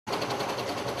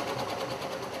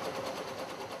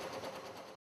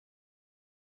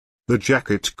The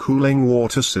jacket cooling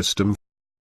water system.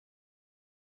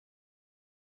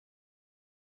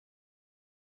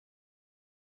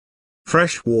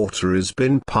 Fresh water is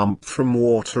been pumped from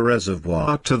water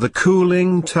reservoir to the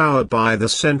cooling tower by the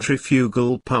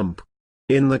centrifugal pump.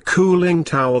 In the cooling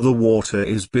tower the water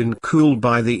is been cooled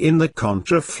by in the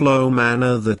contraflow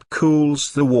manner that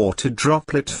cools the water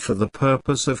droplet for the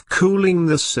purpose of cooling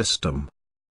the system.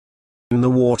 The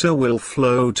water will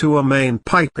flow to a main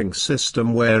piping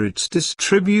system where it's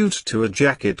distributed to a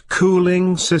jacket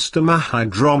cooling system, a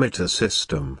hydrometer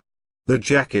system. The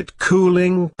jacket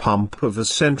cooling pump of a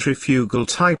centrifugal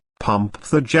type pump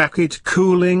the jacket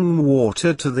cooling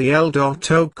water to the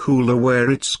L.O cooler where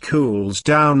it cools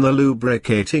down the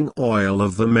lubricating oil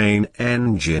of the main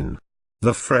engine.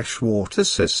 The freshwater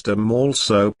system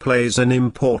also plays an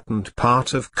important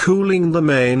part of cooling the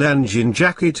main engine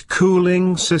jacket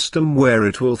cooling system where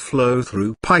it will flow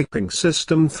through piping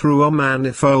system through a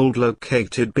manifold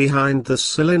located behind the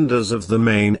cylinders of the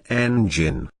main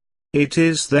engine. It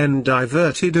is then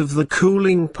diverted of the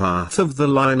cooling path of the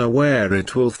liner where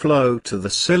it will flow to the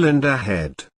cylinder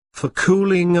head, for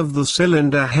cooling of the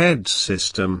cylinder head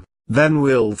system, then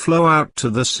will flow out to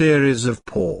the series of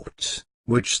ports,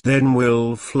 which then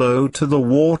will flow to the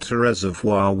water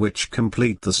reservoir which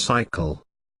complete the cycle.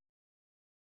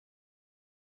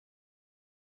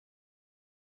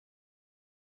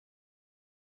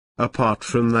 Apart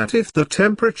from that, if the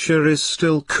temperature is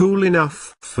still cool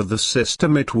enough for the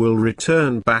system, it will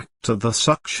return back to the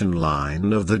suction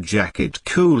line of the jacket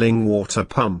cooling water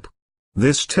pump.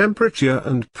 This temperature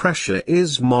and pressure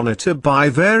is monitored by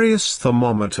various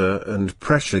thermometer and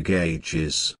pressure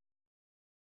gauges.